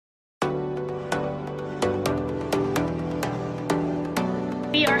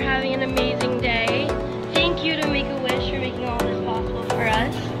we are having an amazing day. Thank you to Make-A-Wish for making all this possible for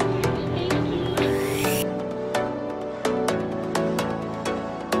us. Thank you.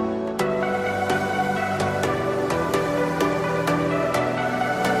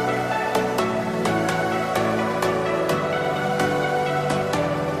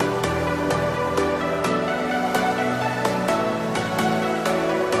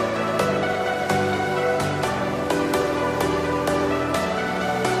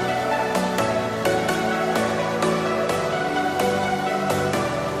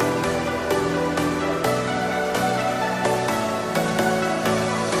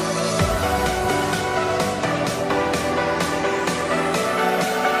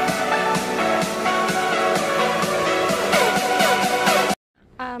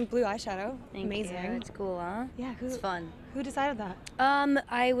 Blue eyeshadow. Thank Amazing. you. It's cool, huh? Yeah, it's fun. Who decided that?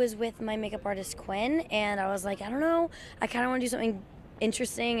 I was with my makeup artist Quinn, and I was like, I don't know, I kind of want to do something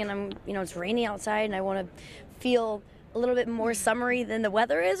interesting, and it's rainy outside, and I want to feel a little bit more summery than the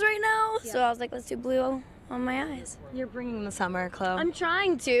weather is right now. Yeah. So I was like, let's do blue on my eyes. You're bringing the summer, Chloe. I'm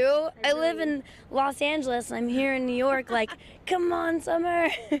trying to. I live in Los Angeles, and I'm here in New York. Like, come on, summer.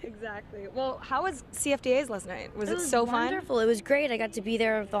 Exactly. Well, how was CFDA's last night? Was it so fun? Wonderful. It was great. I got to be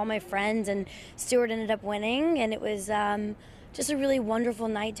there with all my friends, and Stuart ended up winning, and it was just a really wonderful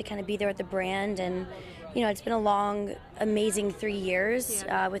night to kind of be there at the brand. And it's been a long, amazing 3 years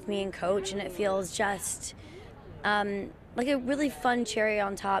with me and Coach, and it feels just like a really fun cherry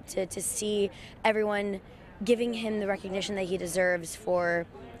on top to see everyone giving him the recognition that he deserves for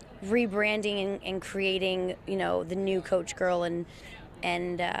rebranding and creating, the new Coach girl and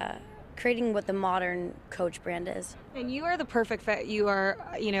creating what the modern Coach brand is. And you are the perfect fit. You are,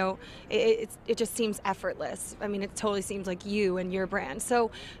 it just seems effortless. I mean, it totally seems like you and your brand.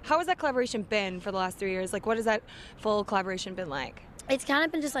 So how has that collaboration been for the last 3 years? Like, what has that full collaboration been like? It's kind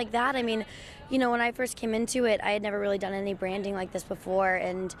of been just like that. I mean, when I first came into it, I had never really done any branding like this before,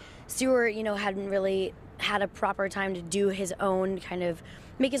 and Stuart, hadn't really had a proper time to do his own kind of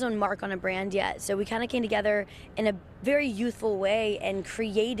make his own mark on a brand yet. So we kind of came together in a very youthful way and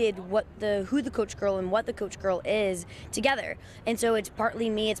created who the Coach girl and what the Coach girl is together. And so it's partly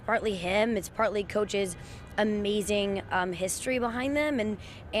me, it's partly him, it's partly Coach's amazing history behind them,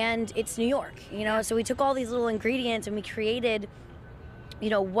 and it's New York, So we took all these little ingredients and we created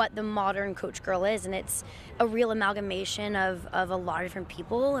what the modern Coach girl is, and it's a real amalgamation of a lot of different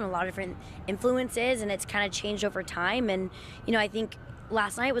people and a lot of different influences, and it's kind of changed over time. And I think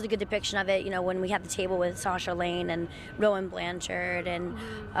last night was a good depiction of it, when we had the table with Sasha Lane and Rowan Blanchard and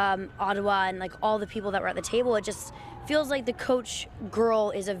Ottawa and like all the people that were at the table. It just feels like the Coach girl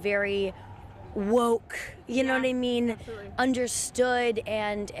is a very woke, you know what I mean, absolutely. Understood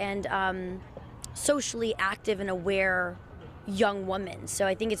and socially active and aware young woman. So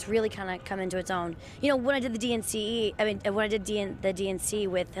I think it's really kind of come into its own. When I did the DNC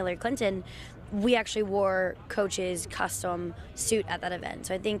with Hillary Clinton, we actually wore Coach's custom suit at that event.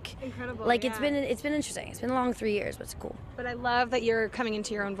 So I think incredible. Like it's been interesting. It's been a long 3 years, but it's cool. But I love that you're coming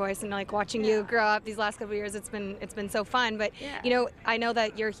into your own voice and like watching you grow up these last couple of years. It's been so fun. But I know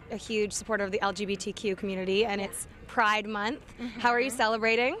that you're a huge supporter of the LGBTQ community, and it's Pride Month. How are you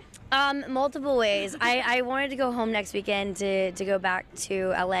celebrating? Multiple ways. I wanted to go home next weekend to go back to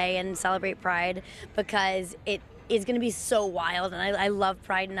LA and celebrate Pride because it is going to be so wild, and I love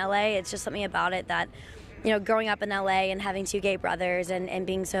Pride in LA. It's just something about it that, growing up in LA and having 2 gay brothers and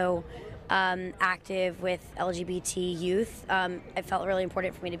being so active with LGBT youth, it felt really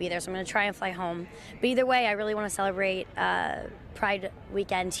important for me to be there. So I'm going to try and fly home. But either way, I really want to celebrate Pride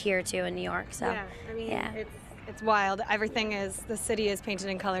weekend here too in New York. So yeah, I mean, it's wild. The city is painted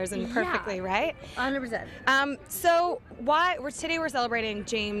in colors and perfectly, right? 100%. So today we're celebrating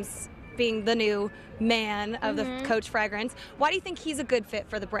James being the new man of the Coach fragrance. Why do you think he's a good fit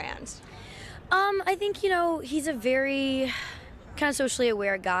for the brand? I think, he's a very kind of socially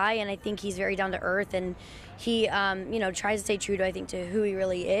aware guy, and I think he's very down to earth, and he, tries to stay true to who he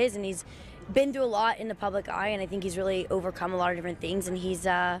really is, and he's been through a lot in the public eye, and I think he's really overcome a lot of different things, and he's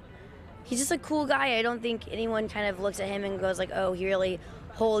just a cool guy. I don't think anyone kind of looks at him and goes like, oh, he really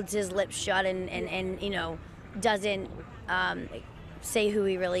holds his lips shut and doesn't say who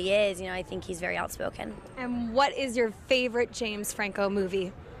he really is. I think he's very outspoken. And what is your favorite James Franco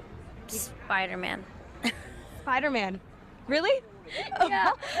movie? Spider-Man. Spider-Man. Really?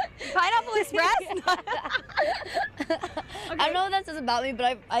 Yeah. Pineapple Express? I don't know what that says about me,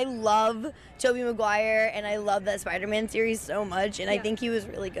 but I love Tobey Maguire, and I love that Spider-Man series so much, and I think he was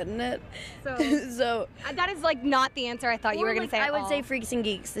really good in it. So that is like not the answer I thought you were going to say I would say Freaks and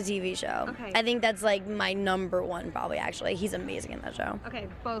Geeks, the TV show. Okay. I think that's like my #1 probably, actually. He's amazing in that show. Okay,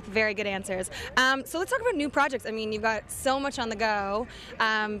 both very good answers. So let's talk about new projects. I mean, you've got so much on the go,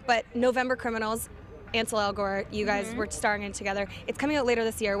 but November Criminals, Ansel Elgort, you guys were starring in together. It's coming out later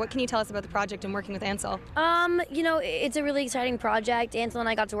this year. What can you tell us about the project and working with Ansel? You know, it's a really exciting project. Ansel and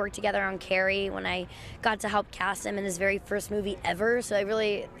I got to work together on Carrie when I got to help cast him in his very first movie ever. So I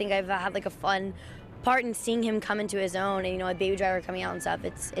really think I've had like a fun part in seeing him come into his own, and you know, a Baby Driver coming out and stuff.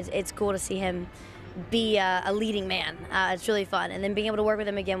 It's cool to see him be a leading man. It's really fun, and then being able to work with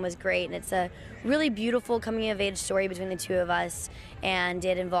him again was great, and it's a really beautiful coming-of-age story between the two of us, and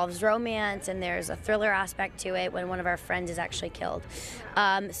it involves romance, and there's a thriller aspect to it when one of our friends is actually killed.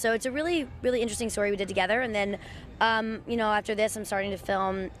 So it's a really, really interesting story we did together, and then you know, after this I'm starting to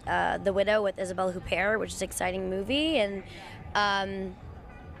film The Widow with Isabelle Huppert, which is an exciting movie, and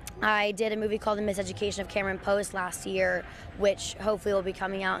I did a movie called The Miseducation of Cameron Post last year, which hopefully will be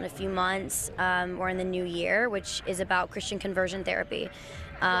coming out in a few months or in the new year, which is about Christian conversion therapy.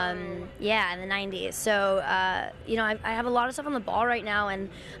 Yeah, in the 90s. So, you know, I have a lot of stuff on the ball right now, and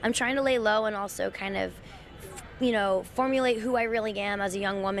I'm trying to lay low and also kind of, you know, formulate who I really am as a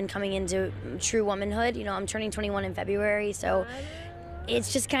young woman coming into true womanhood. You know, I'm turning 21 in February, so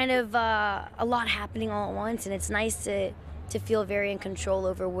it's just kind of a lot happening all at once, and it's nice to feel very in control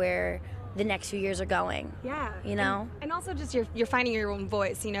over where the next few years are going. Yeah. You know? And also just you're finding your own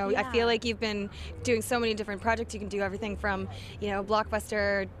voice, you know. Yeah. I feel like you've been doing so many different projects. You can do everything from, you know,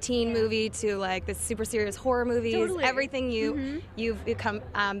 blockbuster teen movie to like this super serious horror movies. Totally. Everything you've become.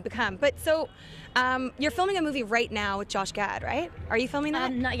 But so you're filming a movie right now with Josh Gad, right? Are you filming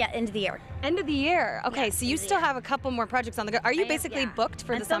that? Not yet, end of the year. End of the year. Okay, Yeah, so you still have a couple more projects on the go. Are you basically booked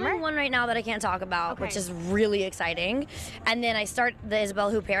for the summer? I'm filming one right now that I can't talk about, which is really exciting. And then I start the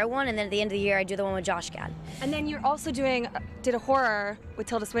Isabelle Huppert one, and then at the end of the year I do the one with Josh Gad. And then you're also did a horror with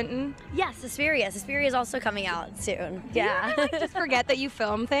Tilda Swinton? Yes, Suspiria. Suspiria is also coming out soon. Yeah. You just forget that you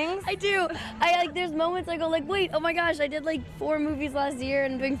film things? I do. There's moments I go like, wait, oh my gosh, I did like 4 movies last year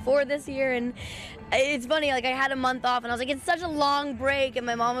and doing 4 this year, and it's funny, like I had a month off and I was like, it's such a long break, and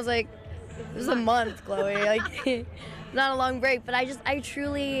my mom was like, this is a month, Chloe. Like, not a long break, but I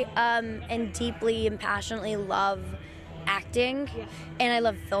truly and deeply and passionately love acting, and I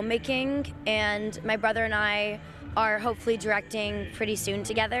love filmmaking, and my brother and I are hopefully directing pretty soon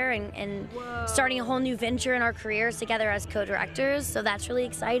together, and starting a whole new venture in our careers together as co-directors, so that's really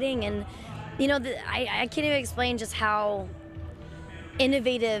exciting. And you know, I can't even explain just how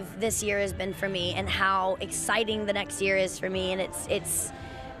innovative this year has been for me and how exciting the next year is for me, and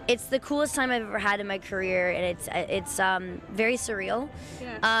it's the coolest time I've ever had in my career, and it's very surreal.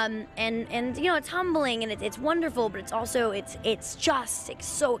 Yeah. And you know, it's humbling, and it's wonderful, but it's also it's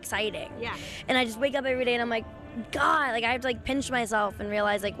so exciting. Yeah. And I just wake up every day and I'm like, God, like I have to like pinch myself and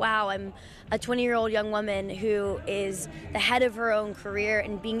realize like, wow, I'm a 20-year-old young woman who is the head of her own career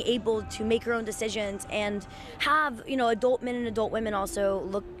and being able to make her own decisions and have, you know, adult men and adult women also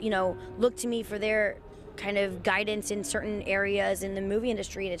look to me for their kind of guidance in certain areas in the movie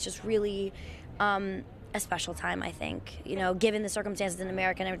industry, and it's just really a special time, I think. You know, given the circumstances in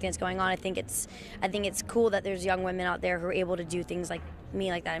America and everything that's going on, I think it's cool that there's young women out there who are able to do things like me,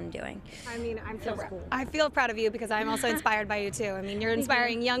 like that I'm doing. I mean, I feel proud of you because I'm also inspired by you too. I mean, you're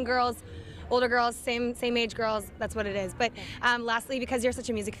inspiring young girls, older girls, same age girls. That's what it is. But lastly, because you're such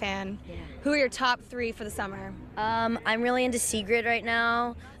a music fan, who are your top 3 for the summer? I'm really into Sigrid right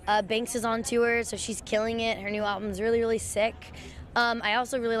now. Banks is on tour, so she's killing it. Her new album's really, really sick. I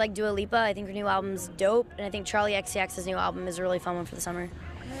also really like Dua Lipa. I think her new album's dope, and I think Charlie XCX's new album is a really fun one for the summer.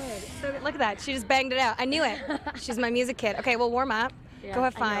 Good. So look at that. She just banged it out. I knew it. She's my music kid. Okay, well, warm up. Yeah, go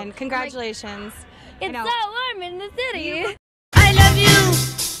have fun. Congratulations. It's so warm in the city. I love you.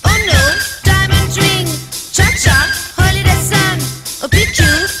 Oh no. Diamond ring. Cha-cha. Holiday sun. A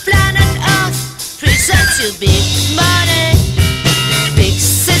picture. Planet Earth. Presents you big money.